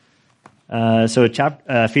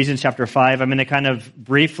Ephesians chapter 5, I'm going to kind of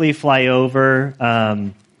briefly fly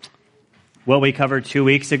over what we covered 2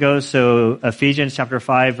 weeks ago. So Ephesians chapter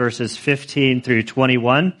 5, verses 15 through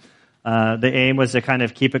 21. The aim was to kind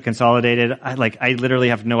of keep it consolidated. I literally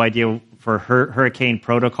have no idea for hurricane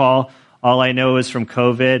protocol. All I know is from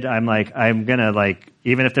COVID, I'm going to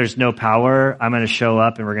even if there's no power, I'm going to show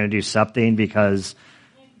up and we're going to do something because,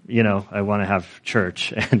 I want to have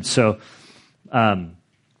church. And so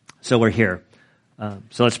we're here.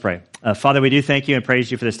 So let's pray. Father, we do thank you and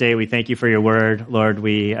praise you for this day. We thank you for your word. Lord,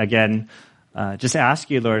 we again just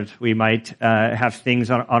ask you, Lord, we might have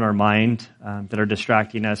things on our mind that are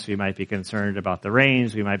distracting us. We might be concerned about the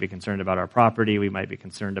rains. We might be concerned about our property. We might be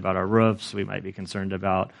concerned about our roofs. We might be concerned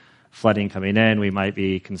about flooding coming in. We might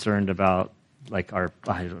be concerned about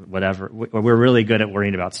whatever. We're really good at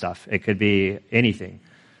worrying about stuff. It could be anything.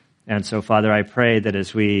 And so, Father, I pray that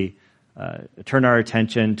as we turn our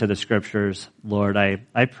attention to the Scriptures, Lord,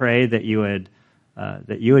 I pray that you would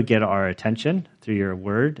get our attention through your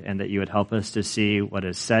word and that you would help us to see what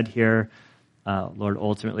is said here. Lord,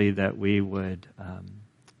 ultimately that we would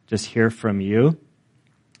just hear from you.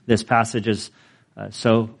 This passage is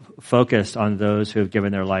so focused on those who have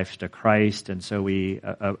given their lives to Christ, and so we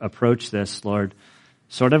approach this, Lord,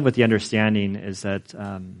 sort of with the understanding is that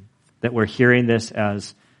that we're hearing this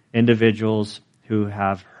as individuals who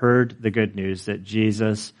have heard the good news that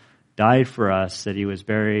Jesus died for us, that he was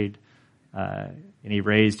buried, and he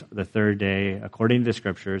raised the third day according to the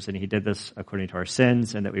Scriptures, and he did this according to our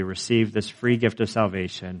sins, and that we receive this free gift of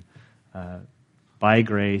salvation by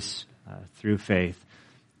grace through faith.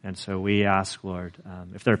 And so we ask, Lord,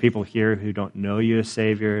 if there are people here who don't know you as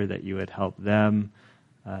Savior, that you would help them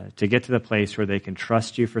to get to the place where they can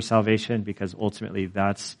trust you for salvation, because ultimately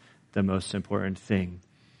that's the most important thing.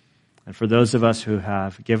 And for those of us who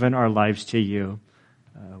have given our lives to you,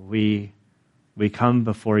 we come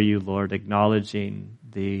before you, Lord, acknowledging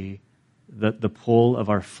the pull of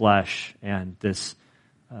our flesh and this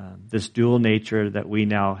dual nature that we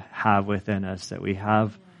now have within us, that we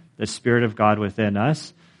have the Spirit of God within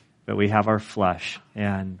us, but we have our flesh.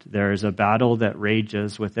 And there is a battle that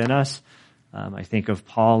rages within us. I think of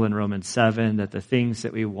Paul in Romans 7, that the things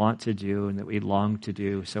that we want to do and that we long to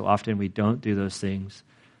do, so often we don't do those things.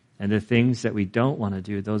 And the things that we don't want to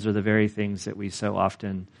do, those are the very things that we so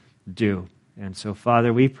often do. And so,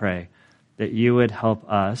 Father, we pray that you would help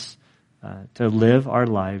us to live our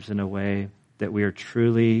lives in a way that we are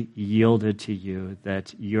truly yielded to you,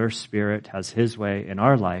 that your Spirit has his way in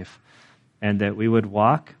our life, and that we would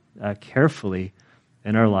walk carefully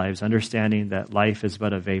in our lives, understanding that life is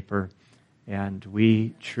but a vapor, and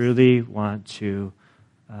we truly want to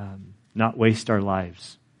not waste our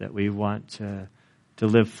lives, that we want to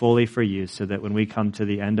live fully for you, so that when we come to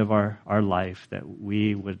the end of our life, that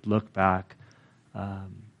we would look back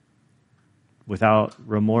without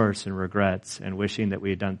remorse and regrets and wishing that we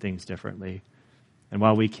had done things differently. And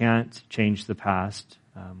while we can't change the past,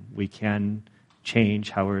 we can change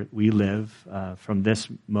how we live from this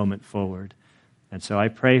moment forward. And so I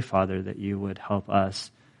pray, Father, that you would help us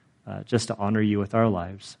just to honor you with our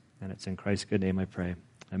lives. And it's in Christ's good name I pray.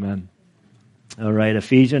 Amen. All right,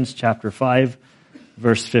 Ephesians chapter 5,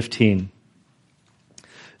 verse 15.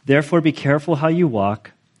 Therefore be careful how you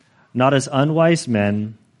walk, not as unwise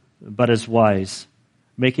men, but as wise,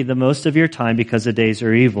 making the most of your time because the days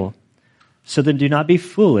are evil. So then do not be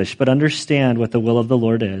foolish, but understand what the will of the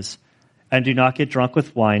Lord is. And do not get drunk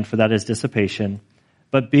with wine, for that is dissipation,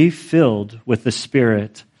 but be filled with the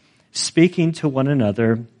Spirit, speaking to one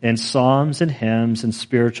another in psalms and hymns and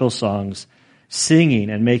spiritual songs, singing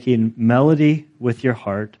and making melody with your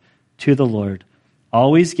heart to the Lord,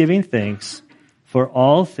 always giving thanks for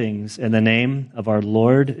all things in the name of our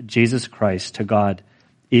Lord Jesus Christ to God,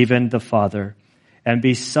 even the Father, and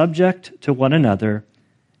be subject to one another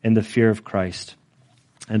in the fear of Christ.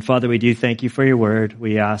 And Father, we do thank you for your word.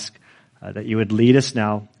 We ask that you would lead us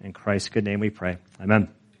now. In Christ's good name we pray. Amen.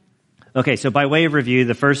 Okay, so by way of review,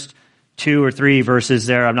 the first 2 or 3 verses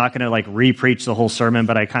there, I'm not going to re-preach the whole sermon,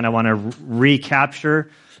 but I kind of want to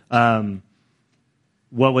recapture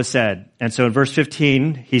what was said. And so in verse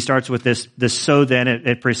 15, he starts with this so then.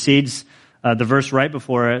 It precedes the verse right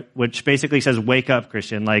before it, which basically says, wake up,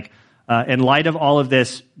 Christian. In light of all of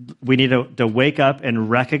this, we need to wake up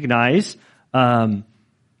and recognize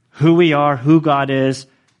who we are, who God is,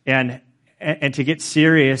 and to get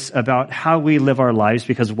serious about how we live our lives,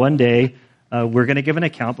 because one day we're going to give an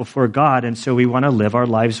account before God, and so we want to live our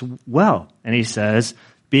lives well. And he says,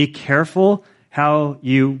 be careful how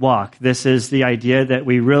you walk. This is the idea that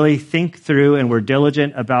we really think through and we're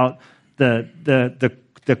diligent about the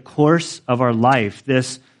course of our life.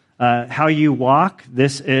 This how you walk.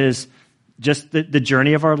 This is just the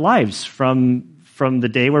journey of our lives. From the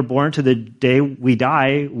day we're born to the day we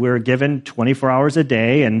die, we're given 24 hours a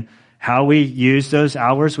day, and how we use those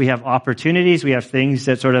hours, we have opportunities, we have things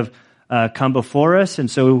that sort of come before us, and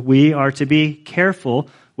so we are to be careful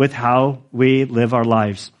with how we live our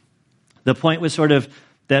lives. The point was sort of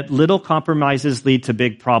that little compromises lead to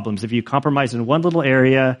big problems. If you compromise in one little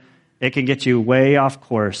area, it can get you way off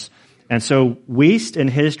course. And so Wiest, in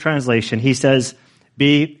his translation, he says,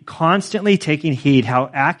 be constantly taking heed how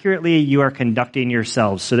accurately you are conducting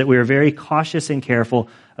yourselves, so that we are very cautious and careful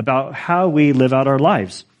about how we live out our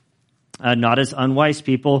lives. Not as unwise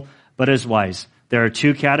people, but as wise. There are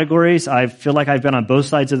two categories. I feel like I've been on both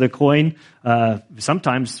sides of the coin.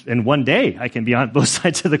 Sometimes in one day, I can be on both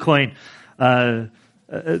sides of the coin.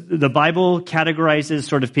 The Bible categorizes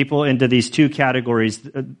sort of people into these two categories,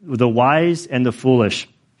 the wise and the foolish.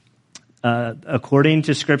 According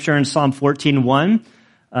to Scripture in Psalm 14:1,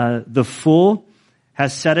 the fool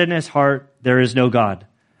has said in his heart, there is no God.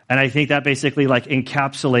 And I think that basically like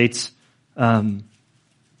encapsulates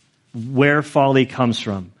where folly comes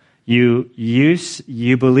from. You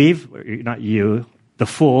believe, not you, the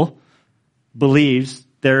fool believes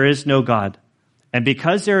there is no God. And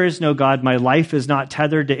because there is no God, my life is not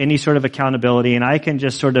tethered to any sort of accountability, and I can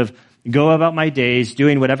just sort of go about my days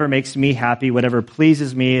doing whatever makes me happy, whatever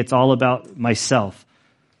pleases me. It's all about myself.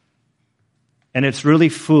 And it's really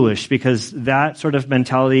foolish, because that sort of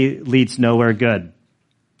mentality leads nowhere good.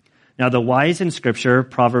 Now, the wise in Scripture,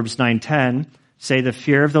 Proverbs 9:10, say the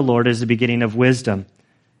fear of the Lord is the beginning of wisdom,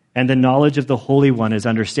 and the knowledge of the Holy One is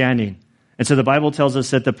understanding. And so the Bible tells us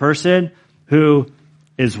that the person who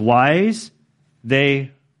is wise,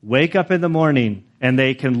 they wake up in the morning and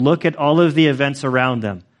they can look at all of the events around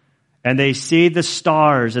them, and they see the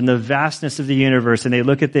stars and the vastness of the universe, and they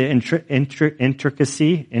look at the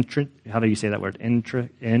intricacy. How do you say that word?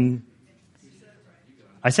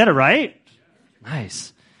 I said it right?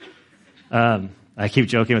 Nice. I keep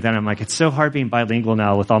joking with that. I'm like, it's so hard being bilingual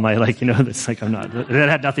now with all my, it's like I'm not, that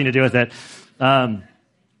had nothing to do with it.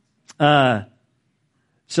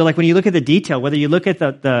 So like when you look at the detail, whether you look at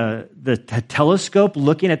the telescope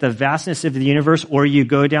looking at the vastness of the universe, or you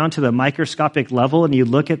go down to the microscopic level and you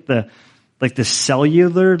look at the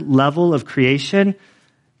cellular level of creation,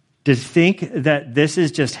 to think that this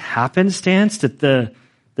is just happenstance, that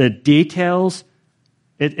the details,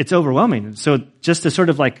 it's overwhelming. So just to sort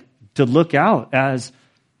of to look out, as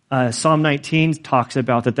Psalm 19 talks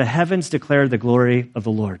about, that the heavens declare the glory of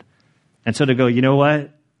the Lord. And so to go, you know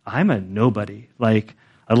what? I'm a nobody.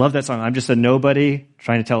 I love that song. I'm just a nobody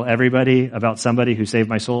trying to tell everybody about somebody who saved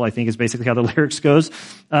my soul, I think is basically how the lyrics goes.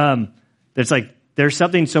 It's there's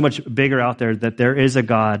something so much bigger out there, that there is a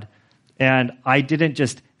God, and I didn't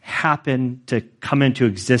just happen to come into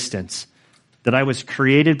existence, that I was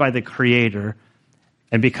created by the Creator.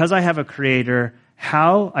 And because I have a Creator,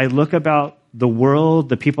 how I look about the world,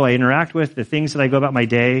 the people I interact with, the things that I go about my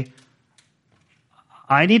day,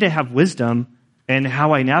 I need to have wisdom in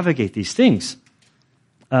how I navigate these things.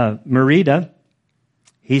 Merida,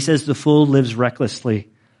 he says the fool lives recklessly.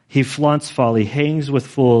 He flaunts folly, hangs with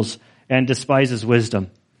fools, and despises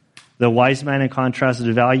wisdom. The wise man, in contrast,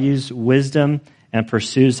 values wisdom and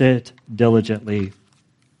pursues it diligently.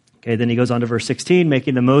 Okay, then he goes on to verse 16,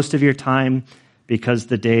 making the most of your time because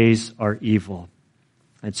the days are evil.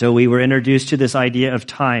 And so we were introduced to this idea of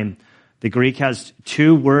time. The Greek has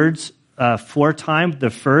two words for time. The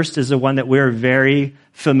first is the one that we're very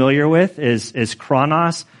familiar with, is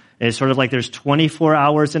chronos. It's sort of like there's 24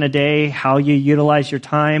 hours in a day, how you utilize your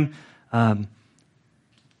time.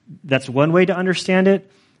 That's one way to understand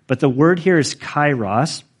it. But the word here is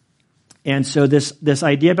kairos. And so this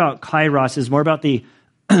idea about kairos is more about the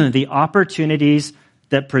opportunities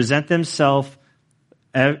that present themselves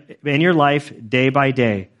in your life day by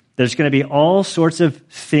day. There's going to be all sorts of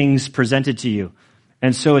things presented to you.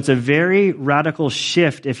 And so it's a very radical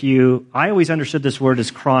shift I always understood this word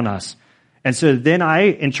as chronos. And so then I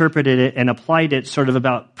interpreted it and applied it sort of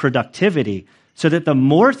about productivity, so that the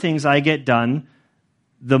more things I get done,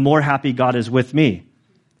 the more happy God is with me.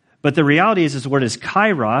 But the reality is this word is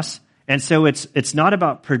kairos, and so it's not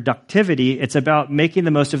about productivity, it's about making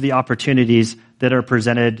the most of the opportunities that are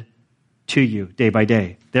presented to you day by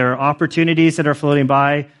day. There are opportunities that are floating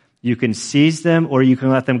by. You can seize them or you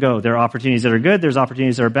can let them go. There are opportunities that are good. There's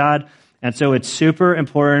opportunities that are bad. And so it's super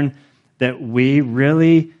important that we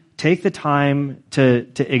really take the time to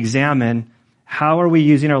examine, how are we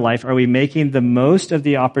using our life? Are we making the most of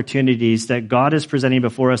the opportunities that God is presenting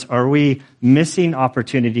before us? Are we missing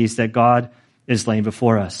opportunities that God is laying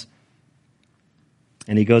before us?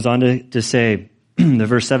 And he goes on to say, The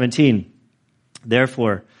verse 17,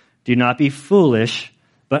 therefore, do not be foolish,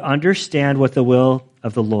 but understand what the will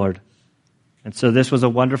of the Lord. And so this was a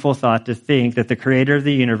wonderful thought to think that the creator of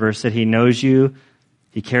the universe, that he knows you,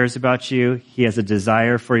 he cares about you, he has a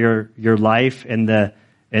desire for your life and the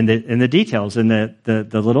details and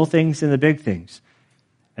the little things and the big things.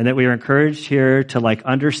 And that we are encouraged here to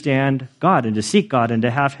understand God and to seek God and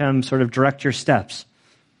to have him sort of direct your steps.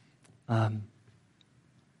 And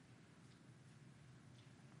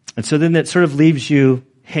so then that sort of leaves you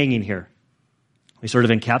hanging here. We sort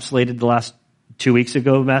of encapsulated the last 2 weeks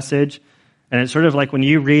ago message. And it's sort of like when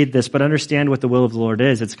you read this, but understand what the will of the Lord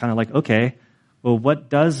is, it's kind of like, okay, well, what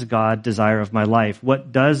does God desire of my life?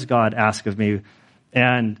 What does God ask of me?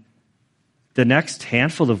 And the next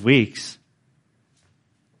handful of weeks,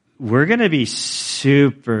 we're going to be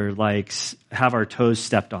super have our toes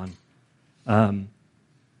stepped on.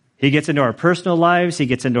 He gets into our personal lives. He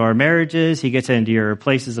gets into our marriages. He gets into your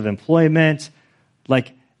places of employment.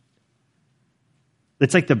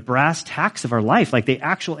 It's like the brass tacks of our life, the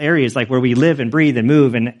actual areas where we live and breathe and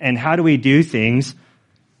move and how do we do things.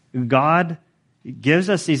 God gives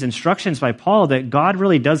us these instructions by Paul that God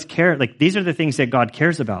really does care. These are the things that God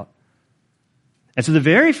cares about. And so the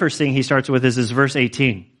very first thing he starts with is verse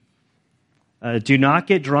 18. Do not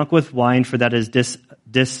get drunk with wine, for that is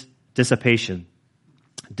dissipation.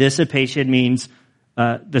 Dissipation means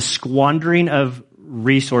the squandering of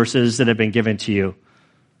resources that have been given to you.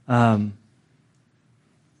 And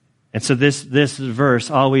so this verse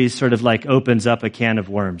always sort of opens up a can of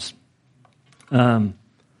worms. I'm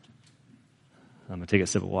going to take a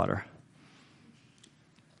sip of water.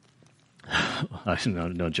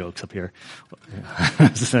 No jokes up here.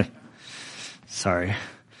 Sorry.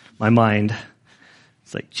 My mind,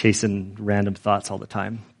 it's chasing random thoughts all the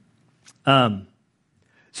time. So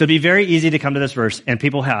it'd be very easy to come to this verse, and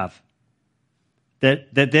people have,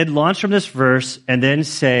 that they'd launch from this verse and then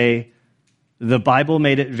say, the Bible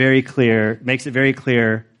makes it very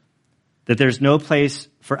clear that there's no place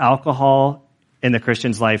for alcohol in the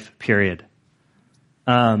Christian's life, period.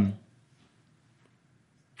 And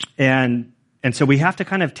so we have to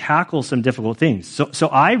kind of tackle some difficult things. So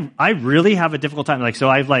I really have a difficult time. So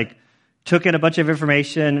I've took in a bunch of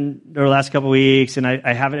information over the last couple of weeks, and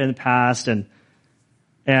I have it in the past, and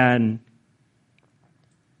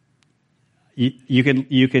you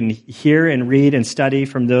can hear and read and study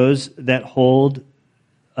from those that hold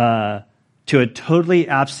to a totally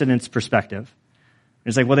abstinence perspective.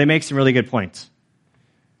 It's well, they make some really good points.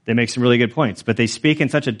 But they speak in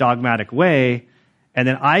such a dogmatic way, and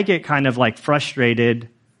then I get kind of frustrated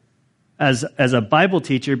as a Bible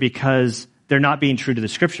teacher because they're not being true to the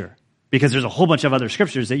Scripture. Because there's a whole bunch of other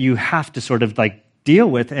scriptures that you have to sort of deal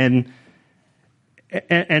with, and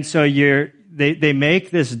so they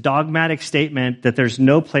make this dogmatic statement that there's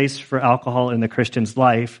no place for alcohol in the Christian's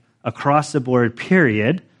life across the board,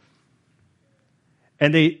 period.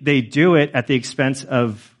 And they do it at the expense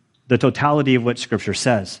of the totality of what Scripture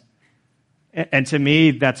says. And to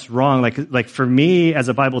me, that's wrong. For me as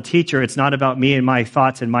a Bible teacher, it's not about me and my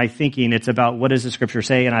thoughts and my thinking. It's about what does the Scripture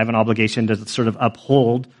say, and I have an obligation to sort of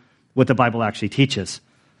uphold what the Bible actually teaches.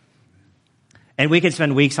 And we could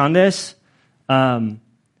spend weeks on this. But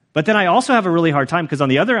then I also have a really hard time because on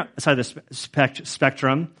the other side of the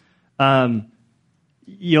spectrum,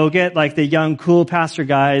 you'll get the young, cool pastor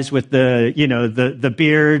guys with the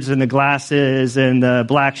beards and the glasses and the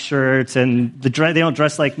black shirts and they don't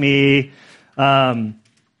dress like me. And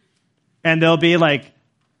they'll be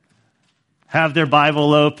have their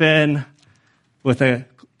Bible open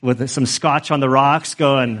with some scotch on the rocks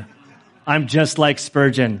going, I'm just like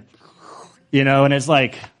Spurgeon, and it's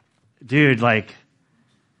dude,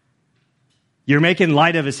 you're making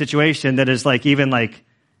light of a situation that is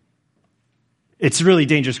it's really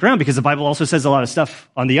dangerous ground because the Bible also says a lot of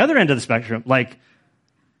stuff on the other end of the spectrum.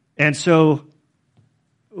 And so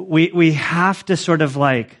we have to sort of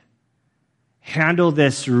handle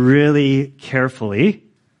this really carefully.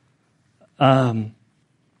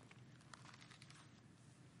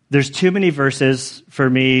 There's too many verses for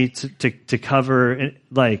me to cover,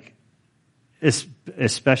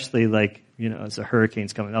 especially as a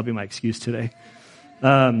hurricane's coming. That'll be my excuse today.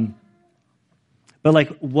 But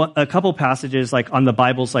a couple passages on the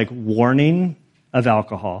Bible's warning of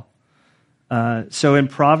alcohol. So in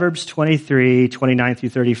Proverbs 23, 29 through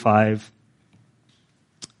 35,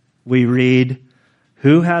 we read,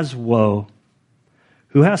 who has woe?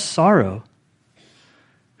 Who has sorrow?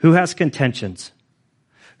 Who has contentions?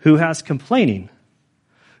 Who has complaining?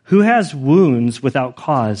 Who has wounds without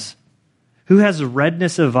cause? Who has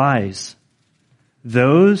redness of eyes?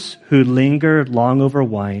 Those who linger long over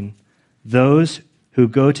wine, those who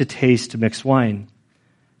go to taste mixed wine.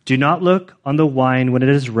 Do not look on the wine when it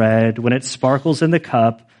is red, when it sparkles in the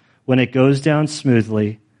cup, when it goes down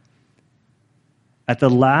smoothly. At the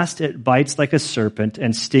last it bites like a serpent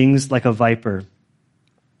and stings like a viper.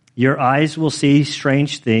 Your eyes will see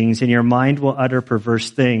strange things, and your mind will utter perverse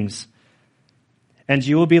things. And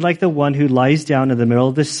you will be like the one who lies down in the middle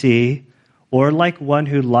of the sea, or like one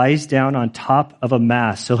who lies down on top of a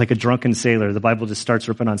mast, so like a drunken sailor. The Bible just starts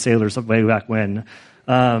ripping on sailors way back when.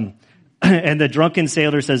 And the drunken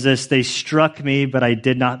sailor says this, they struck me, but I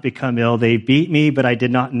did not become ill. They beat me, but I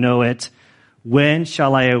did not know it. When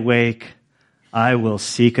shall I awake? I will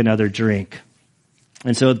seek another drink.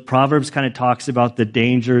 And so Proverbs kind of talks about the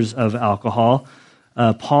dangers of alcohol.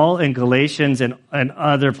 Paul in Galatians and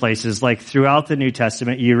other places, like throughout the New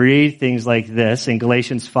Testament, you read things like this in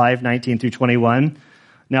Galatians 5:19 through 21.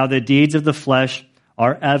 Now the deeds of the flesh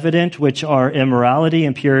are evident, which are immorality,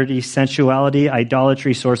 impurity, sensuality,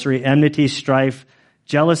 idolatry, sorcery, enmity, strife,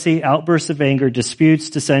 jealousy, outbursts of anger, disputes,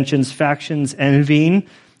 dissensions, factions, envying,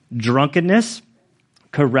 drunkenness,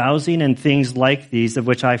 carousing, and things like these, of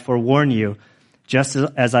which I forewarn you, just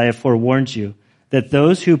as I have forewarned you, that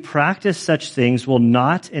those who practice such things will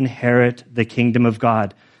not inherit the kingdom of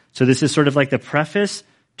God. So this is sort of like the preface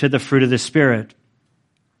to the fruit of the Spirit.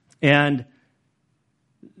 And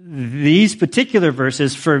these particular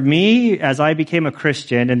verses, for me, as I became a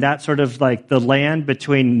Christian, and that's sort of like the land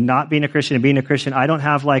between not being a Christian and being a Christian, I don't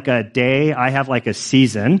have like a day, I have like a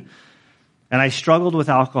season. And I struggled with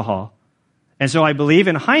alcohol. And so I believe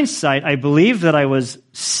in hindsight, I believed that I was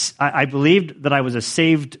a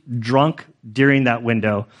saved drunk during that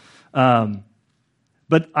window.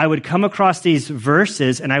 But I would come across these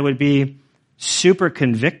verses and I would be super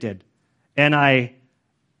convicted. And I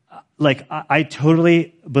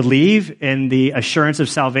totally believe in the assurance of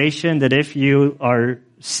salvation that if you are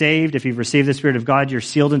saved, if you've received the Spirit of God, you're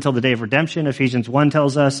sealed until the day of redemption. Ephesians 1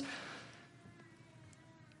 tells us.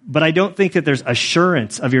 But I don't think that there's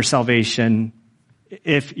assurance of your salvation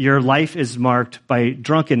if your life is marked by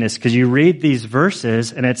drunkenness, because you read these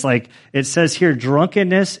verses and it's like, it says here,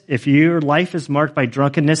 drunkenness, if your life is marked by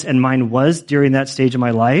drunkenness, and mine was during that stage of my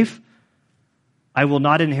life, I will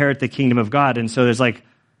not inherit the kingdom of God. And so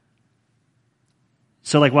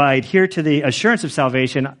while I adhere to the assurance of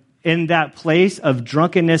salvation, in that place of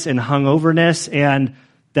drunkenness and hungoverness and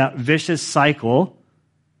that vicious cycle,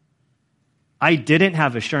 I didn't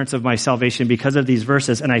have assurance of my salvation because of these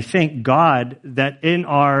verses. And I thank God that in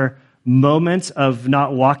our moments of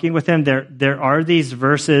not walking with Him, there are these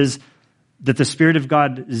verses that the Spirit of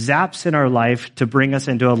God zaps in our life to bring us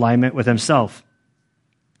into alignment with Himself.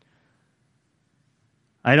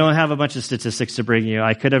 I don't have a bunch of statistics to bring you.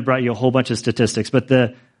 I could have brought you a whole bunch of statistics, but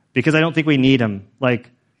because I don't think we need them.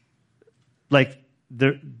 Like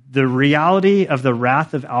the reality of the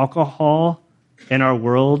wrath of alcohol in our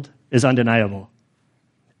world is undeniable.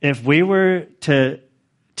 If we were to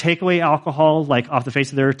take away alcohol, like off the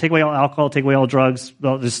face of the earth, take away all alcohol, take away all drugs,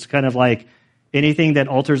 well, just kind of like anything that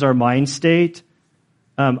alters our mind state,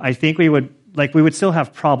 I think we would still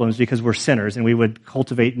have problems because we're sinners and we would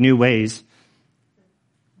cultivate new ways.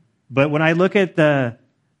 But when I look at the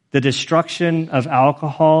destruction of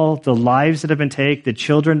alcohol, the lives that have been taken, the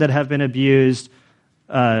children that have been abused,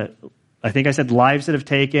 I think I said lives that have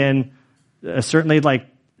taken, certainly like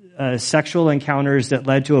sexual encounters that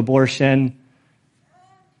led to abortion,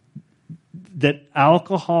 that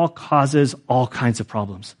alcohol causes all kinds of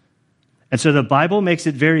problems. And so the Bible makes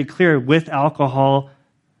it very clear with alcohol,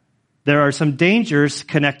 there are some dangers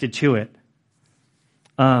connected to it.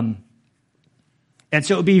 And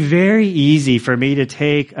so it would be very easy for me to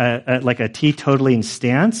take a teetotaling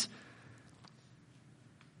stance,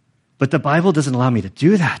 but the Bible doesn't allow me to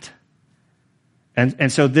do that.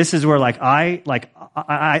 And so this is where I,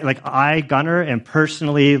 Gunnar, am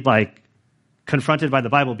personally confronted by the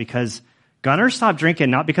Bible, because Gunnar stopped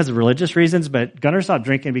drinking not because of religious reasons, but Gunnar stopped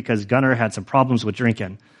drinking because Gunnar had some problems with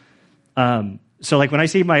drinking. So when I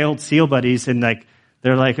see my old SEAL buddies and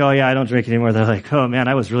they're like, oh yeah, I don't drink anymore. They're like, oh man,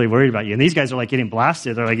 I was really worried about you. And these guys are getting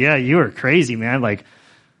blasted. They're like, yeah, you were crazy, man.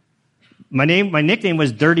 My nickname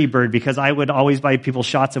was Dirty Bird because I would always buy people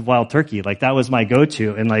shots of wild turkey. That was my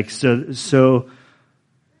go-to. And so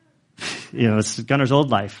it's Gunnar's old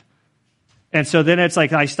life. And so then it's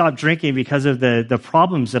I stopped drinking because of the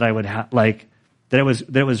problems that I would have, that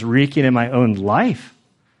it was wreaking in my own life.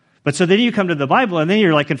 But so then you come to the Bible and then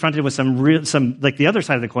you're confronted with some the other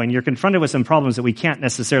side of the coin. You're confronted with some problems that we can't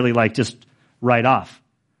necessarily just write off.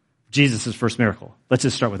 Jesus' first miracle. Let's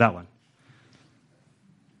just start with that one.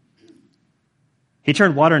 He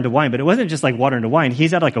turned water into wine, but it wasn't just water into wine.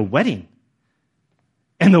 He's at a wedding.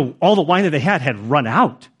 and all the wine that they had run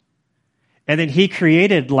out. And then he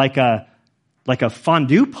created like a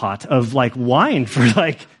fondue pot of like wine for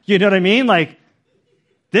like, you know what I mean? Like,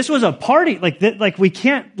 this was a party. Like we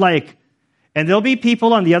can't like, and there'll be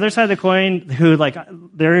people on the other side of the coin who like,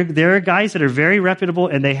 there are guys that are very reputable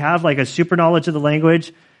and they have like a super knowledge of the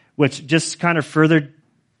language, which just kind of further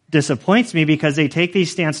disappoints me because they take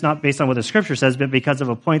these stance not based on what the scripture says, but because of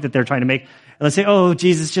a point that they're trying to make. And let's say, oh,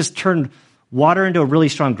 Jesus just turned water into a really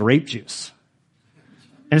strong grape juice.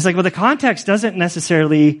 And it's like, well, the context doesn't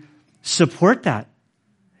necessarily support that.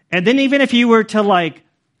 And then even if you were to like,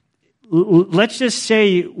 let's just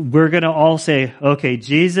say we're going to all say, okay,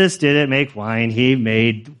 Jesus didn't make wine. He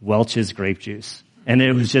made Welch's grape juice. And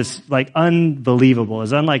it was just like unbelievable. It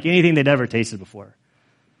was unlike anything they'd ever tasted before.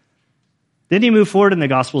 Then you move forward in the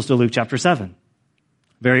Gospels to Luke chapter 7.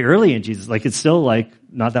 Very early in Jesus, like it's still like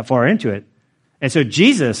not that far into it. And so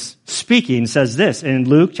Jesus speaking says this in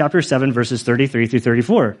Luke chapter 7 verses 33 through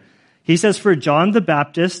 34. He says, for John the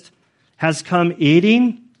Baptist has come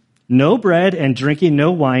eating no bread and drinking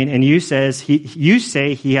no wine, and you say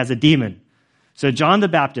he has a demon. So John the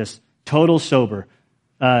Baptist, total sober,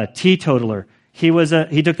 teetotaler. He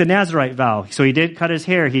took the Nazirite vow, so he didn't cut his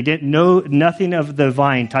hair. He didn't know nothing of the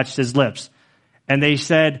vine touched his lips. And they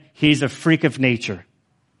said, he's a freak of nature.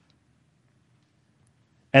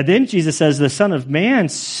 And then Jesus says, the Son of Man,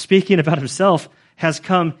 speaking about himself, has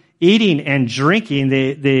come eating and drinking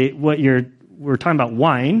we're talking about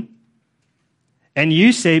wine. And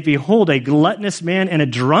you say, behold, a gluttonous man and a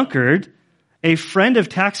drunkard, a friend of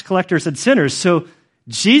tax collectors and sinners. So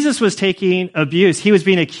Jesus was taking abuse. He was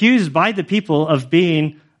being accused by the people of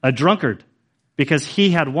being a drunkard because he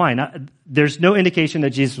had wine. There's no indication that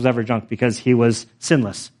Jesus was ever drunk because he was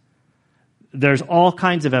sinless. There's all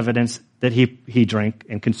kinds of evidence that he drank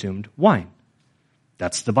and consumed wine.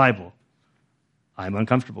 That's the Bible. I'm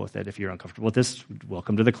uncomfortable with it. If you're uncomfortable with this,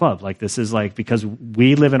 welcome to the club. Like this is like, because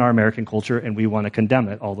we live in our American culture and we want to condemn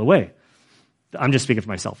it all the way. I'm just speaking for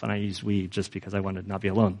myself, and I use we just because I want to not be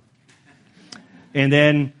alone. And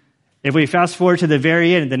then if we fast forward to the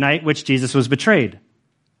very end, the night which Jesus was betrayed,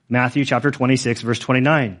 Matthew chapter 26, verse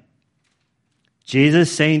 29.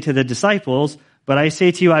 Jesus saying to the disciples, but I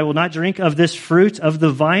say to you, I will not drink of this fruit of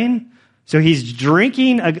the vine. So he's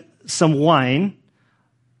drinking some wine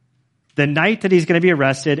the night that he's going to be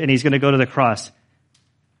arrested and he's going to go to the cross.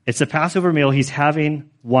 It's a Passover meal. He's having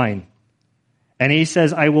wine. And he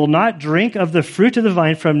says, I will not drink of the fruit of the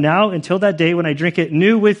vine from now until that day when I drink it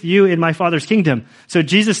new with you in my Father's kingdom. So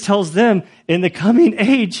Jesus tells them, in the coming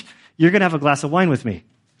age, you're going to have a glass of wine with me.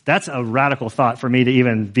 That's a radical thought for me to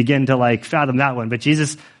even begin to like fathom that one. But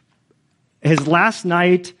Jesus, his last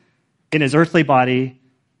night in his earthly body,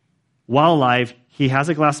 while alive, he has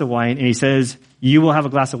a glass of wine and he says, you will have a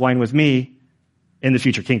glass of wine with me in the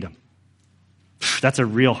future kingdom. That's a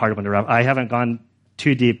real hard one to wrap. I haven't gone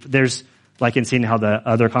too deep. There's like in seeing how the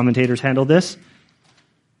other commentators handle this.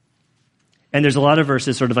 And there's a lot of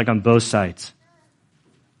verses sort of like on both sides.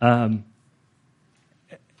 And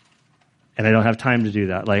I don't have time to do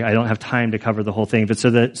that. Like I don't have time to cover the whole thing. But so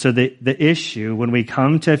the issue when we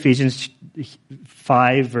come to Ephesians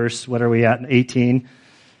 5 verse, what are we at, 18?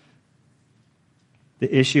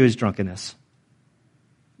 The issue is drunkenness.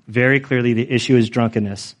 Very clearly, the issue is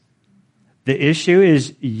drunkenness. The issue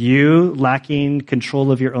is you lacking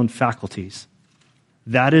control of your own faculties.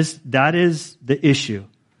 That is the issue.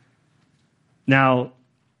 Now,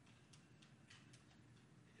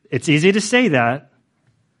 it's easy to say that.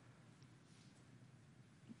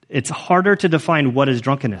 It's harder to define what is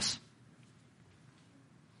drunkenness.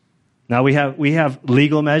 Now, we have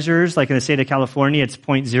legal measures, like in the state of California, it's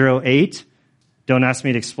 0.08. Don't ask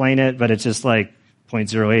me to explain it, but it's just like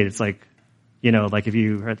 0.08. It's like, like if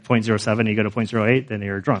you are at 0.07 and you go to 0.08, then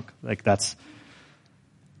you're drunk. Like that's,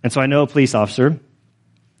 and so I know a police officer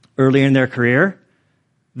early in their career,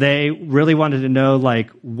 they really wanted to know like,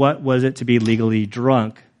 what was it to be legally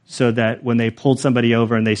drunk so that when they pulled somebody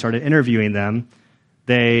over and they started interviewing them,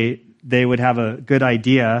 they would have a good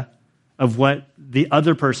idea of what the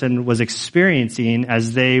other person was experiencing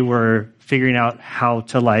as they were figuring out how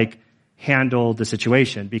to like handle the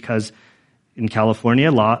situation, because in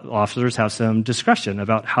California, law officers have some discretion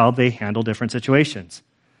about how they handle different situations.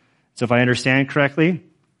 So if I understand correctly,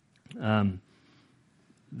 the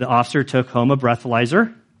officer took home a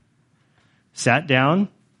breathalyzer, sat down,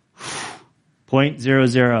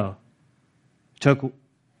 0.00,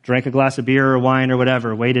 drank a glass of beer or wine or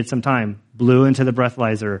whatever, waited some time, blew into the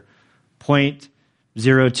breathalyzer,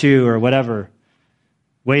 0.02 or whatever,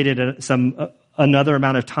 waited another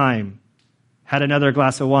amount of time, had another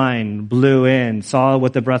glass of wine, blew in, saw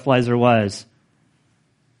what the breathalyzer was,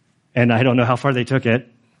 And I don't know how far they took it.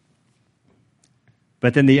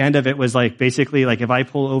 But then the end of it was like, basically, like if I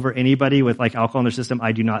pull over anybody with like alcohol in their system,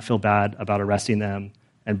 I do not feel bad about arresting them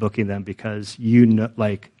and booking them because you know,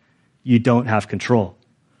 like, you don't have control.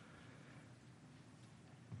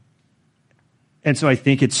 And so I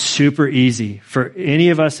think it's super easy for any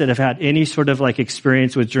of us that have had any sort of like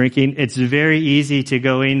experience with drinking. It's very easy to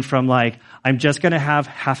go in from like, I'm just going to have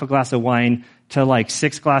half a glass of wine to like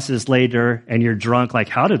 6 glasses later and you're drunk. Like,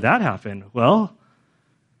 how did that happen? Well,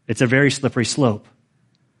 it's a very slippery slope.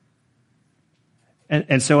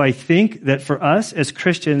 And so I think that for us as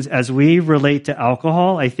Christians, as we relate to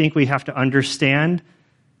alcohol, I think we have to understand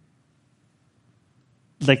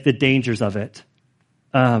like the dangers of it.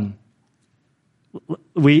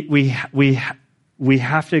 We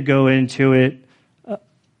have to go into it. I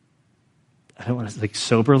don't want to like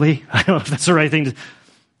soberly. I don't know if that's the right thing to,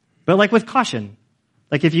 but like with caution.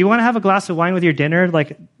 Like if you want to have a glass of wine with your dinner,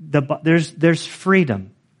 like there's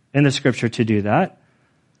freedom in the scripture to do that.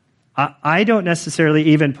 I don't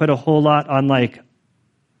necessarily even put a whole lot on like,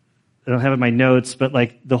 I don't have it in my notes, but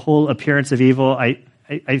like the whole appearance of evil.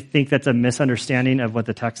 I think that's a misunderstanding of what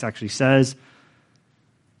the text actually says.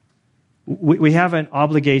 We have an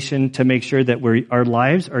obligation to make sure that our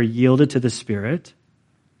lives are yielded to the Spirit.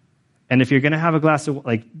 And if you're going to have a glass of,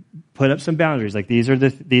 like, put up some boundaries. Like these are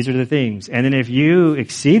the things. And then if you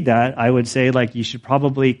exceed that, I would say like you should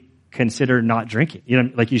probably consider not drinking. You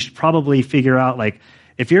know, like you should probably figure out like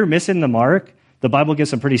if you're missing the mark, the Bible gives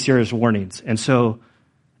some pretty serious warnings. And so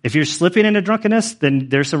if you're slipping into drunkenness, then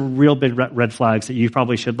there's some real big red flags that you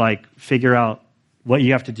probably should like figure out what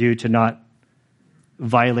you have to do to not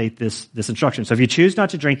violate this instruction. So if you choose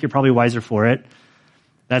not to drink, you're probably wiser for it.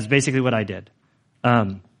 That's basically what I did.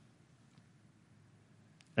 I've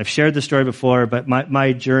shared the story before, but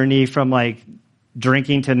my journey from like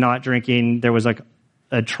drinking to not drinking, there was like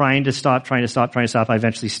a trying to stop. I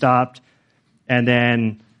eventually stopped. And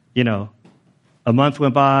then, you know, a month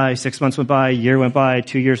went by, 6 months went by, a year went by,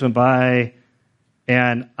 2 years went by.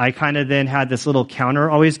 And I kind of then had this little counter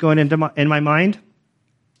always going in my mind.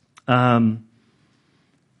 And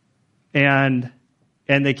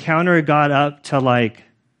the counter got up to like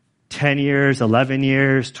 10 years, 11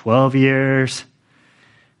 years, 12 years.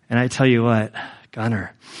 And I tell you what,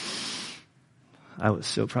 Gunnar, I was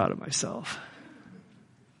so proud of myself.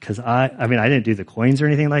 Because I didn't do the coins or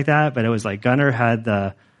anything like that, but it was like Gunnar had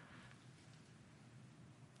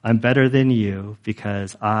I'm better than you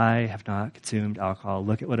because I have not consumed alcohol.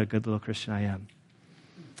 Look at what a good little Christian I am.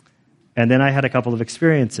 And then I had a couple of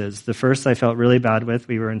experiences. The first I felt really bad with.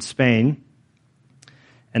 We were in Spain,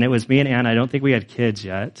 and it was me and Anna. I don't think we had kids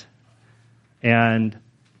yet. And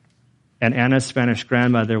Anna's Spanish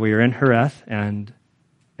grandmother, we were in Jerez, and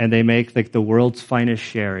they make like the world's finest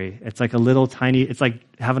sherry. It's like a little tiny, it's like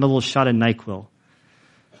having a little shot of NyQuil.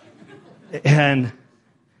 And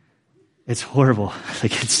it's horrible.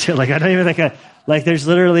 Like it's still, like I don't even like there's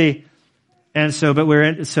literally, and so, but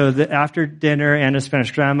after dinner, Anna's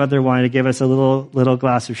Spanish grandmother wanted to give us a little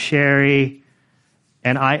glass of sherry,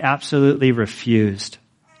 and I absolutely refused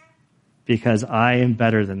because I am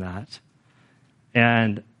better than that.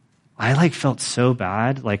 And I like felt so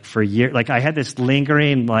bad, like for years, like I had this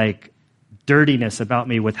lingering like dirtiness about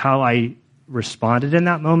me with how I responded in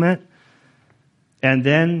that moment. And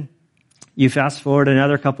then you fast forward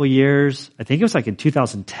another couple years, I think it was like in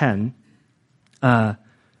 2010,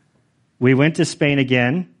 we went to Spain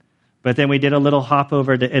again, but then we did a little hop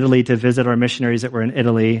over to Italy to visit our missionaries that were in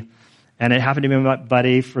Italy. And it happened to be my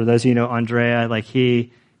buddy, for those of you who know Andrea, like he's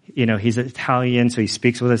Italian, so he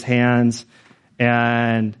speaks with his hands.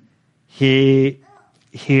 And he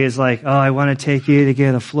is like, oh, I want to take you to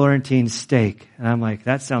get a Florentine steak. And I'm like,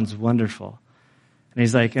 that sounds wonderful. And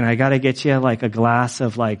he's like, and I got to get you like a glass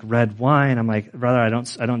of like red wine. I'm like, brother, I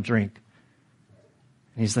don't drink.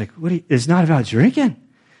 And he's like, it's not about drinking.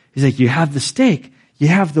 He's like, you have the steak, you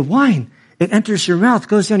have the wine. It enters your mouth,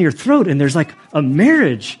 goes down your throat, and there's like a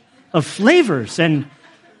marriage of flavors. And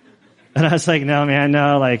I was like, no, man,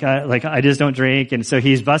 no, I just don't drink. And so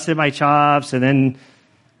he's busted my chops, and then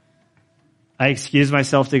I excused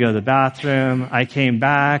myself to go to the bathroom. I came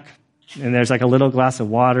back, and there's like a little glass of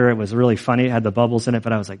water. It was really funny. It had the bubbles in it,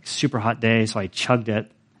 but I was like, super hot day, so I chugged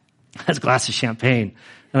it. That's a glass of champagne.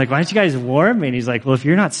 I'm like, why don't you guys warm me? And he's like, well, if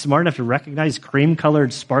you're not smart enough to recognize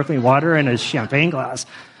cream-colored sparkling water in a champagne glass.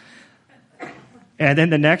 And then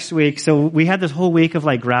the next week, so we had this whole week of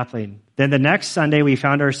like grappling. Then the next Sunday, we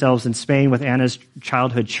found ourselves in Spain with Anna's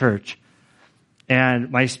childhood church.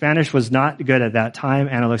 And my Spanish was not good at that time.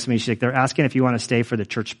 Anna looks at me, she's like, they're asking if you want to stay for the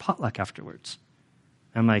church potluck afterwards.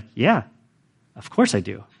 I'm like, yeah, of course I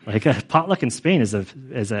do. Like a potluck in Spain is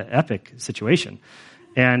an epic situation.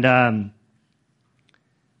 And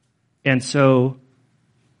so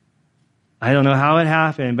I don't know how it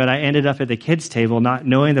happened, but I ended up at the kids' table, not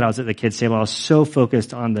knowing that I was at the kids' table. I was so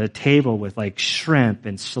focused on the table with like shrimp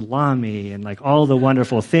and salami and like all the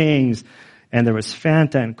wonderful things. And there was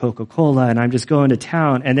Fanta and Coca-Cola, and I'm just going to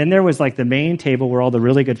town. And then there was like the main table where all the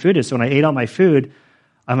really good food is. So when I ate all my food,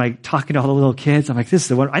 I'm like talking to all the little kids. I'm like, this is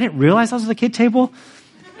the one. I didn't realize I was at the kid table,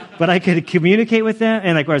 but I could communicate with them.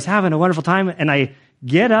 And like I was having a wonderful time. And I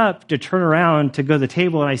get up to turn around to go to the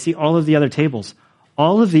table, and I see all of the other tables.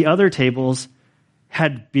 All of the other tables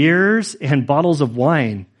had beers and bottles of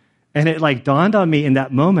wine. And it like dawned on me in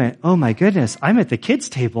that moment, oh my goodness, I'm at the kids'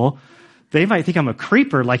 table. They might think I'm a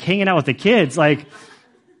creeper, like hanging out with the kids. Like,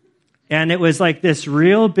 and it was like this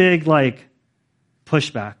real big like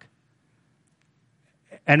pushback.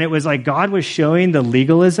 And it was like God was showing the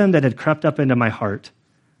legalism that had crept up into my heart.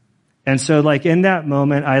 And so like in that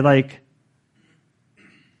moment, I like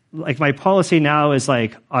my policy now is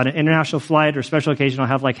like on an international flight or special occasion, I'll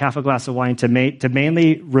have like half a glass of wine to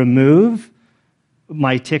mainly remove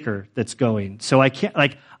my ticker that's going. So I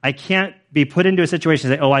can't be put into a situation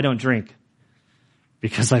and say, oh, I don't drink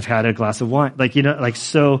because I've had a glass of wine. Like, you know, like,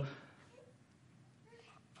 so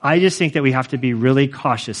I just think that we have to be really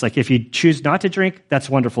cautious. Like if you choose not to drink, that's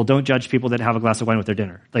wonderful. Don't judge people that have a glass of wine with their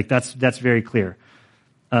dinner. Like that's very clear.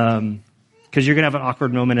 Because you're going to have an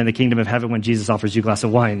awkward moment in the kingdom of heaven when Jesus offers you a glass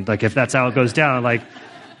of wine. Like if that's how it goes down, like,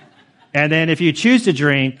 and then if you choose to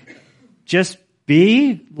drink, just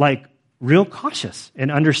be like real cautious and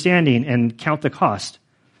understanding and count the cost.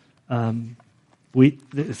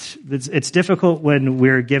 It's difficult when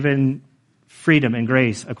we're given freedom and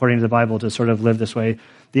grace according to the Bible to sort of live this way.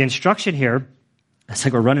 The instruction here, it's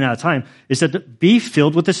like we're running out of time, is to be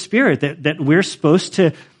filled with the Spirit, that we're supposed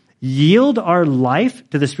to yield our life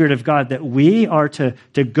to the Spirit of God, that we are to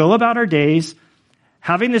go about our days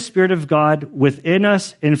having the Spirit of God within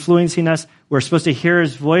us, influencing us. We're supposed to hear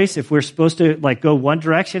His voice. If we're supposed to like go one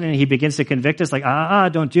direction and He begins to convict us, like,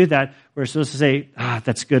 don't do that. We're supposed to say,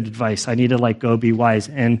 that's good advice. I need to like go be wise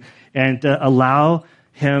and allow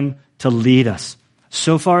Him to lead us.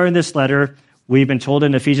 So far in this letter, we've been told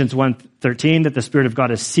in Ephesians 1:13 that the Spirit of God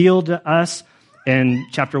has sealed us. In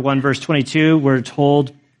chapter 1, verse 22, we're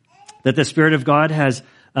told that the Spirit of God has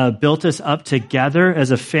built us up together as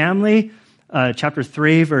a family. Chapter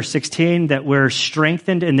 3, verse 16, that we're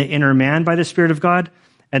strengthened in the inner man by the Spirit of God.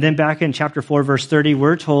 And then back in chapter 4, verse 30,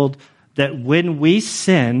 we're told that when we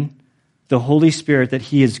sin, the Holy Spirit, that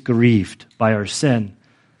He is grieved by our sin.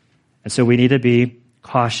 And so we need to be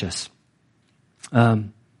cautious.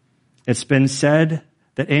 It's been said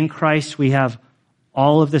that in Christ we have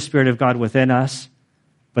all of the Spirit of God within us,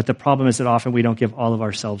 but the problem is that often we don't give all of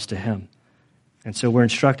ourselves to Him. And so we're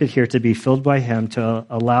instructed here to be filled by Him, to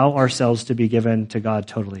allow ourselves to be given to God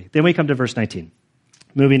totally. Then we come to verse 19.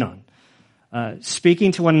 Moving on.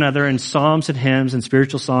 Speaking to one another in psalms and hymns and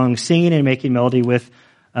spiritual songs, singing and making melody with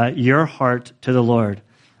your heart to the Lord.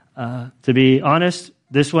 To be honest,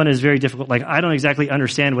 this one is very difficult. Like, I don't exactly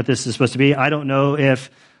understand what this is supposed to be. I don't know if,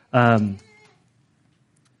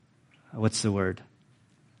 what's the word?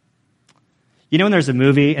 You know when there's a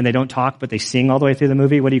movie and they don't talk, but they sing all the way through the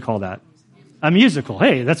movie? What do you call that? A musical.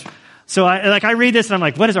 Hey, that's... So I read this and I'm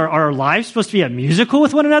like, what is our lives supposed to be a musical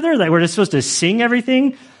with one another? Like we're just supposed to sing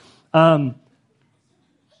everything? I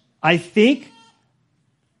think,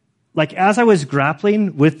 like as I was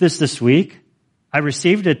grappling with this week, I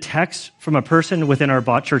received a text from a person within our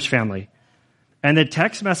Bot Church family. And the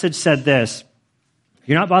text message said this: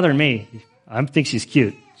 you're not bothering me. I think she's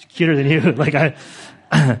cute. She's cuter than you. Like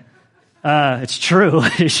it's true.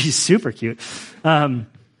 She's super cute.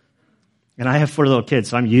 And I have 4 little kids,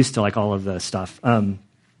 so I'm used to like all of the stuff.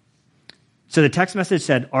 So the text message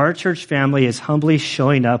said, our church family is humbly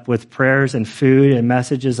showing up with prayers and food and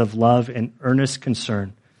messages of love and earnest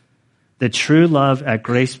concern. The true love at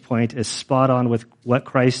Grace Point is spot on with what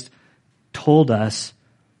Christ told us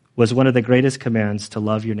was one of the greatest commands, to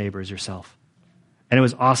love your neighbor as yourself. And it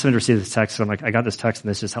was awesome to receive this text. So I'm like, I got this text and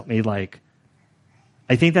this just helped me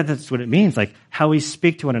I think that's what it means, like how we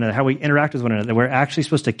speak to one another, how we interact with one another. We're actually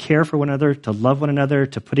supposed to care for one another, to love one another,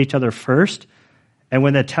 to put each other first. And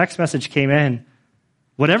when the text message came in,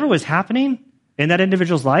 whatever was happening in that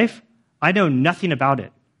individual's life, I know nothing about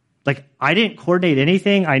it. Like I didn't coordinate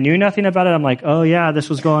anything. I knew nothing about it. I'm like, oh yeah, this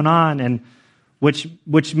was going on. And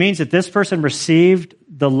which means that this person received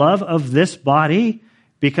the love of this body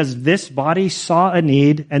because this body saw a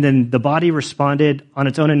need, and then the body responded on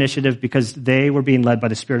its own initiative because they were being led by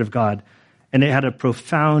the Spirit of God. And it had a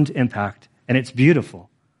profound impact, and it's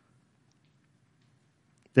beautiful.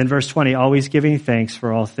 Then verse 20, always giving thanks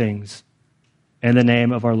for all things in the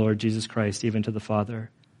name of our Lord Jesus Christ, even to the Father.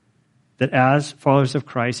 That as followers of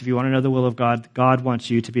Christ, if you want to know the will of God, God wants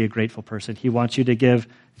you to be a grateful person. He wants you to give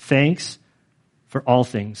thanks for all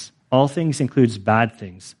things. All things includes bad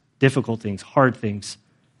things, difficult things, hard things.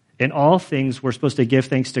 In all things, we're supposed to give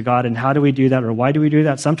thanks to God. And how do we do that, or why do we do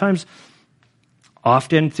that? Sometimes,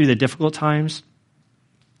 often through the difficult times,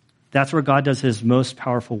 that's where God does his most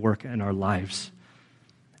powerful work in our lives.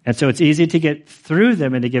 And so it's easy to get through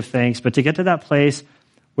them and to give thanks, but to get to that place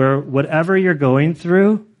where whatever you're going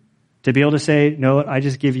through, to be able to say, no, I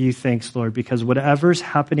just give you thanks, Lord, because whatever's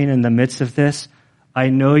happening in the midst of this, I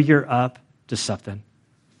know you're up to something.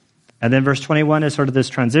 And then verse 21 is sort of this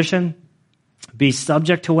transition. Be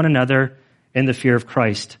subject to one another in the fear of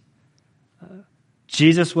Christ.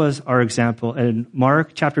 Jesus was our example. In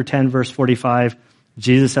Mark chapter 10, verse 45,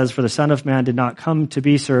 Jesus says, for the Son of Man did not come to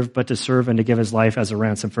be served, but to serve and to give his life as a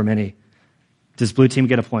ransom for many. Does Blue Team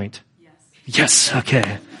get a point? Yes.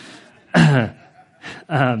 Okay.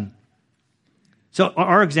 So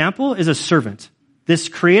our example is a servant. This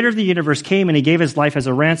creator of the universe came and he gave his life as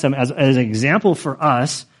a ransom, as an example for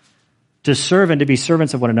us to serve and to be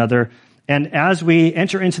servants of one another. And as we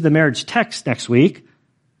enter into the marriage text next week,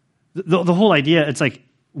 the whole idea, it's like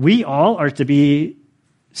we all are to be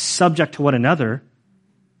subject to one another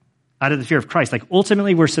out of the fear of Christ. Like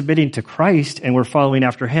ultimately we're submitting to Christ and we're following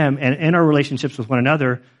after him. And in our relationships with one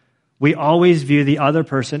another, we always view the other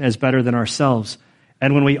person as better than ourselves.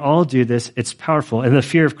 And when we all do this, it's powerful. In the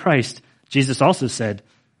fear of Christ, Jesus also said,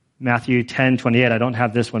 Matthew 10:28, I don't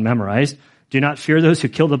have this one memorized, do not fear those who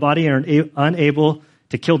kill the body and are unable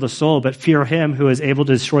to kill the soul, but fear him who is able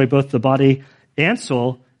to destroy both the body and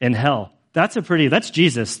soul in hell. That's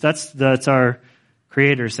Jesus. That's our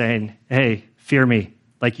creator saying, hey, fear me.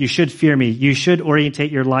 Like you should fear me. You should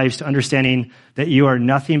orientate your lives to understanding that you are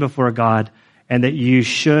nothing before God and that you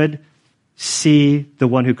should see the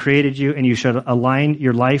one who created you and you should align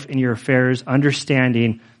your life and your affairs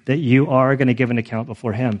understanding that you are going to give an account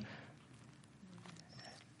before him.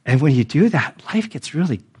 And when you do that, life gets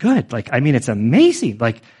really good. It's amazing.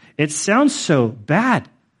 It sounds so bad.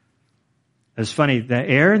 It's funny, the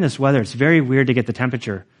air in this weather, it's very weird to get the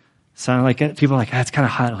temperature. So people are like, it's kind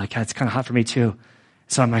of hot. It's kind of hot for me too.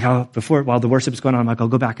 So I'm like, while the worship is going on, I'm like, I'll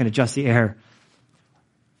go back and adjust the air.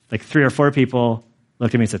 3 or 4 people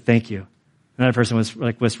looked at me and said, thank you. Another person was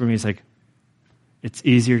whispering to me, he's like, it's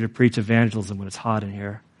easier to preach evangelism when it's hot in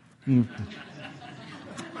here.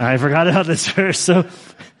 I forgot about this verse, so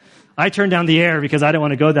I turned down the air because I didn't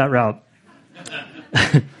want to go that route.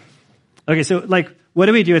 Okay, so what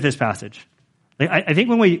do we do with this passage? I think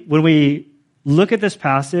when we look at this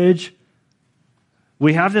passage,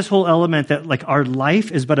 we have this whole element that our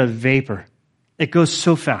life is but a vapor. It goes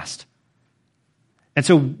so fast. And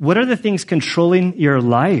so what are the things controlling your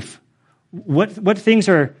life? What things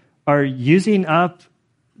are using up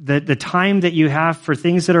the time that you have for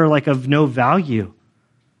things that are of no value?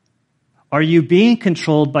 Are you being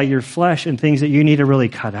controlled by your flesh and things that you need to really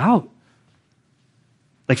cut out?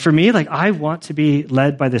 For me, I want to be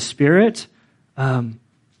led by the Spirit. I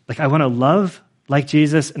want to love like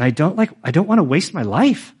Jesus, and I don't want to waste my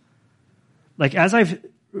life. As I've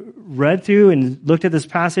read through and looked at this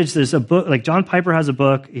passage, there's a book, John Piper has a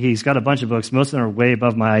book. He's got a bunch of books. Most of them are way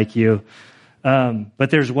above my IQ. But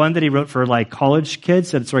there's one that he wrote for college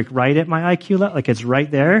kids that's right at my IQ level. It's right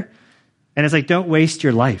there. And it's don't waste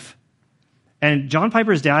your life. And John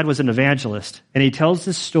Piper's dad was an evangelist. And he tells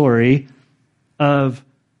this story of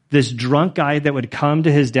this drunk guy that would come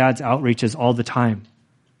to his dad's outreaches all the time.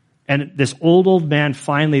 And this old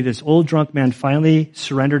drunk man finally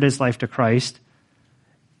surrendered his life to Christ.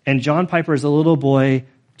 And John Piper, as a little boy,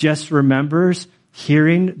 just remembers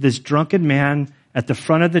hearing this drunken man at the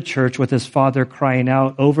front of the church with his father crying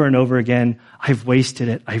out over and over again, I've wasted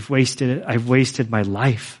it, I've wasted it, I've wasted my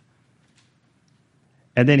life.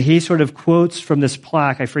 And then he sort of quotes from this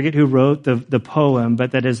plaque, I forget who wrote the poem,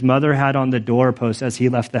 but that his mother had on the doorpost as he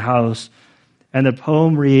left the house. And the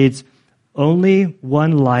poem reads, only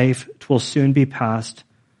one life 'twill soon be past,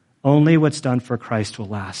 only what's done for Christ will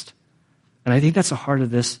last. And I think that's the heart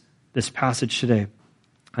of this passage today.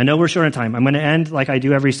 I know we're short on time. I'm going to end like I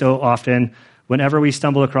do every so often whenever we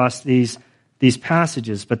stumble across these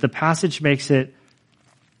passages. But the passage makes it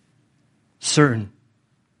certain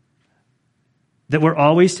that we're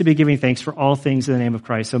always to be giving thanks for all things in the name of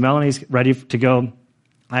Christ. So Melanie's ready to go.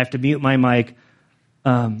 I have to mute my mic.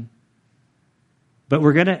 But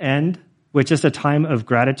we're going to end with just a time of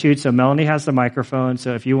gratitude. So Melanie has the microphone.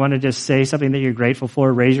 So if you want to just say something that you're grateful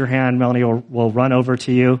for, raise your hand. Melanie will run over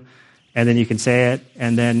to you and then you can say it,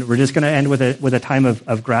 and then we're just going to end with a time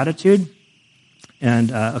of gratitude.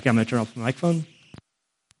 And okay, I'm going to turn off the microphone.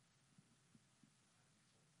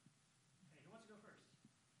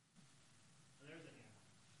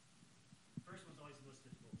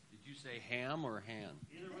 Did you say ham or han?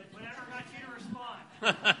 Either way, whatever got you to respond.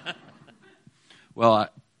 Well,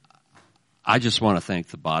 I just want to thank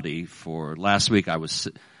the body for last week. I was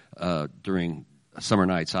during summer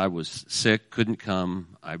nights. I was sick, couldn't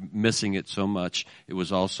come. I'm missing it so much. It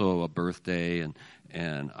was also a birthday,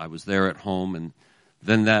 and I was there at home. And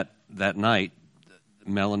then that night,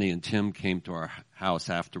 Melanie and Tim came to our house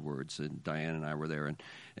afterwards, and Diane and I were there,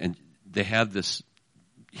 and they had this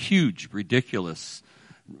huge, ridiculous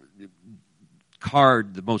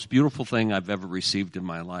card, the most beautiful thing I've ever received in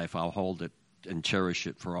my life. I'll hold it and cherish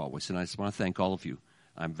it for always. And I just want to thank all of you.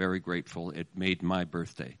 I'm very grateful. It made my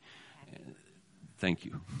birthday. Thank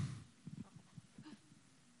you.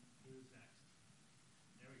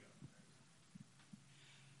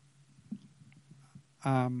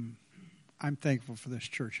 I'm thankful for this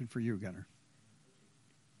church and for you, Gunnar.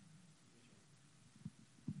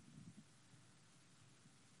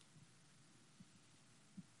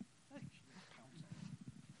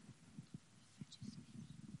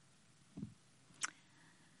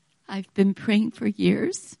 I've been praying for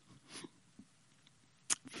years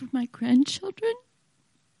for my grandchildren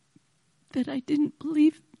that I didn't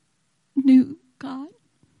believe knew God.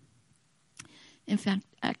 In fact,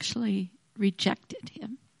 actually rejected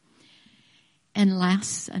him. And last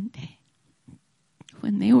Sunday,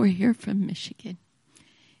 when they were here from Michigan,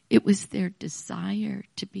 it was their desire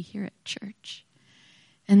to be here at church.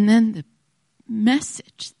 And then the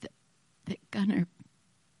message that Gunnar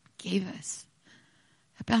gave us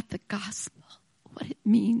about the gospel, what it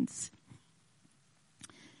means.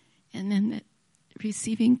 And then the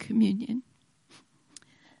receiving communion.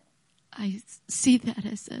 I see that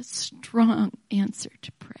as a strong answer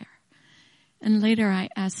to prayer. And later I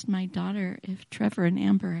asked my daughter if Trevor and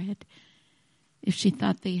Amber if she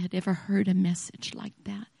thought they had ever heard a message like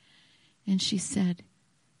that. And she said,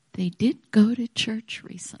 they did go to church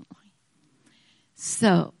recently.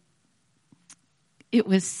 So it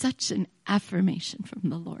was such an affirmation from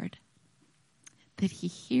the Lord that he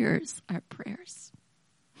hears our prayers.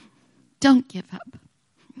 Don't give up.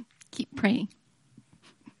 Keep praying.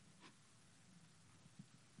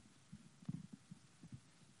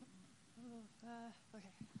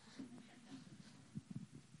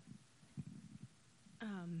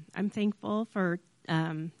 I'm thankful for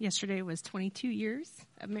yesterday was 22 years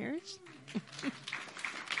of marriage,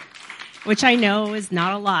 which I know is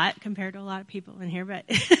not a lot compared to a lot of people in here, but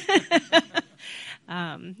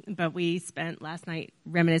we spent last night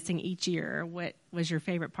reminiscing each year. What was your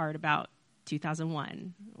favorite part about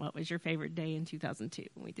 2001? What was your favorite day in 2002?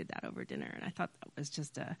 And we did that over dinner, and I thought that was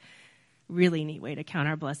just a really neat way to count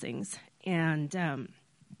our blessings. And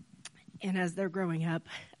as they're growing up,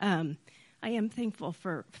 I am thankful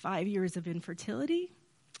for 5 years of infertility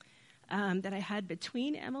that I had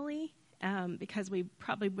between Emily, because we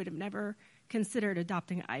probably would have never considered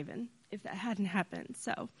adopting Ivan if that hadn't happened.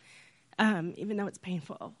 So even though it's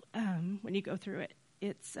painful, when you go through it,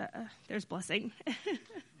 it's there's blessing.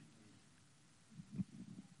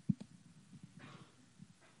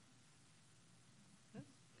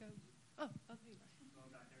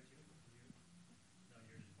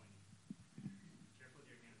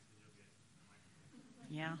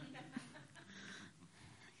 Yeah.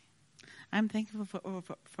 I'm thankful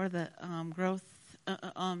for the growth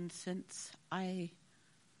since I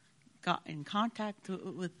got in contact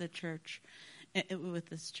with the church, with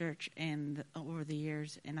this church, and over the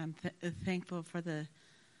years. And I'm thankful for the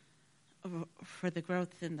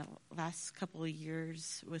growth in the last couple of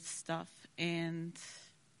years with stuff and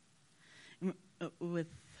with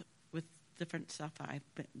different stuff I've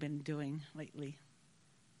been doing lately.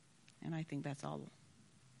 And I think that's all.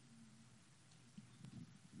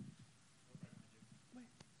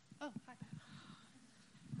 Oh, hi.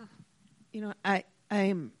 You know,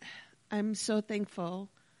 I'm so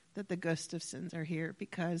thankful that the Gustafsons are here,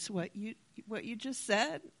 because what you just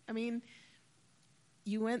said, I mean,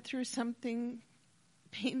 you went through something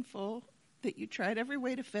painful that you tried every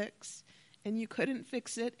way to fix, and you couldn't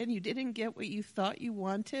fix it, and you didn't get what you thought you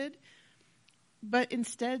wanted, but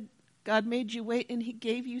instead God made you wait, and he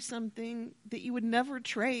gave you something that you would never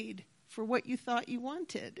trade for what you thought you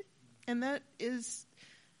wanted. And that is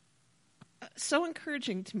so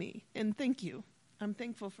encouraging to me, and thank you. I'm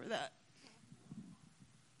thankful for that.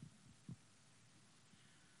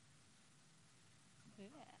 Do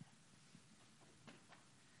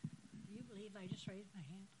you believe I just raised my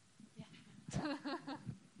hand? Yeah.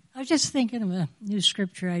 I was just thinking of a new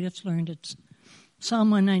scripture I just learned. It's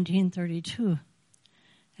Psalm 119:32.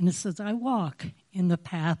 And it says, I walk in the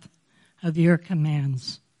path of your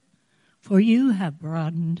commands, for you have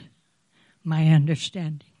broadened my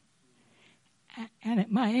understanding. And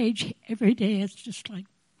at my age, every day it's just like,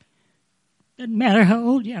 doesn't matter how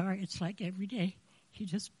old you are, it's like every day he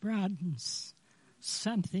just broadens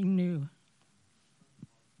something new.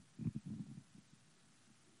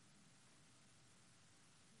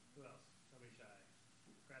 Who else? Don't be shy.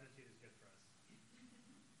 Gratitude is good for us.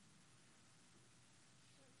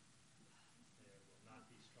 There will not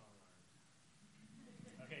be strong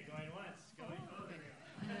arms. Okay, going once, going over.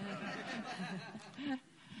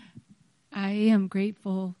 I am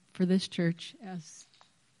grateful for this church, as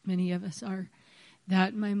many of us are,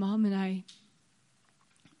 that my mom and I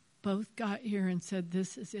both got here and said,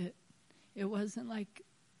 this is it. It wasn't like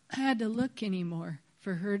I had to look anymore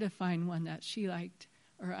for her to find one that she liked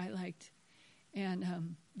or I liked.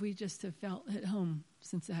 And we just have felt at home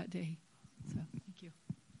since that day. So, thank you.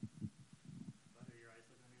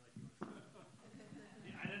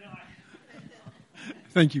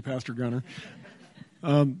 Thank you, Pastor Gunner.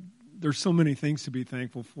 There's so many things to be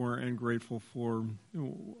thankful for and grateful for.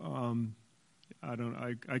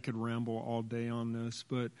 I could ramble all day on this,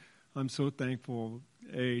 but I'm so thankful,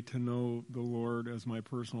 to know the Lord as my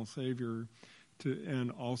personal Savior, and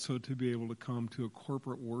also to be able to come to a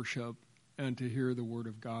corporate worship and to hear the Word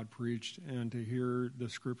of God preached and to hear the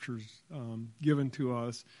Scriptures given to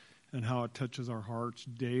us and how it touches our hearts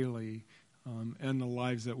daily, and the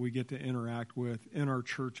lives that we get to interact with in our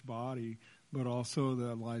church body, but also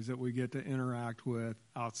the lives that we get to interact with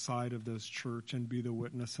outside of this church and be the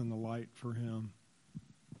witness and the light for Him.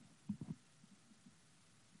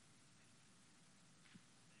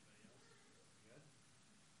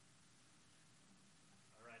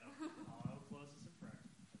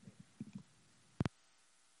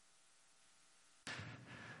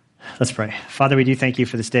 Let's pray. Father, we do thank you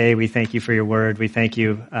for this day. We thank you for your word. We thank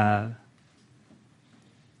you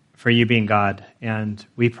for you being God. And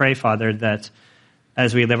we pray, Father, that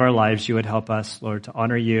as we live our lives, you would help us, Lord, to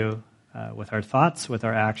honor you with our thoughts, with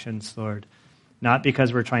our actions, Lord, not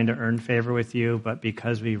because we're trying to earn favor with you, but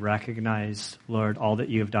because we recognize, Lord, all that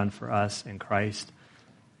you have done for us in Christ.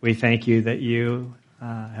 We thank you that you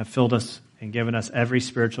have filled us and given us every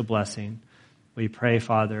spiritual blessing. We pray,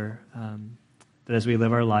 Father, that as we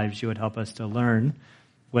live our lives, you would help us to learn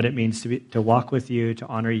what it means to walk with you, to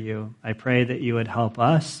honor you. I pray that you would help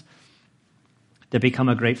us to become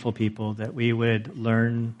a grateful people, that we would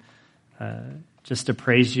learn just to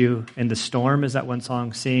praise you in the storm, as that one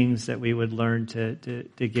song sings, that we would learn to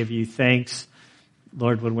give you thanks,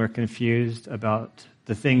 Lord, when we're confused about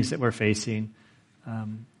the things that we're facing.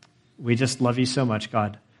 We just love you so much,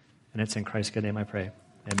 God, and it's in Christ's good name I pray.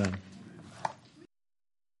 Amen.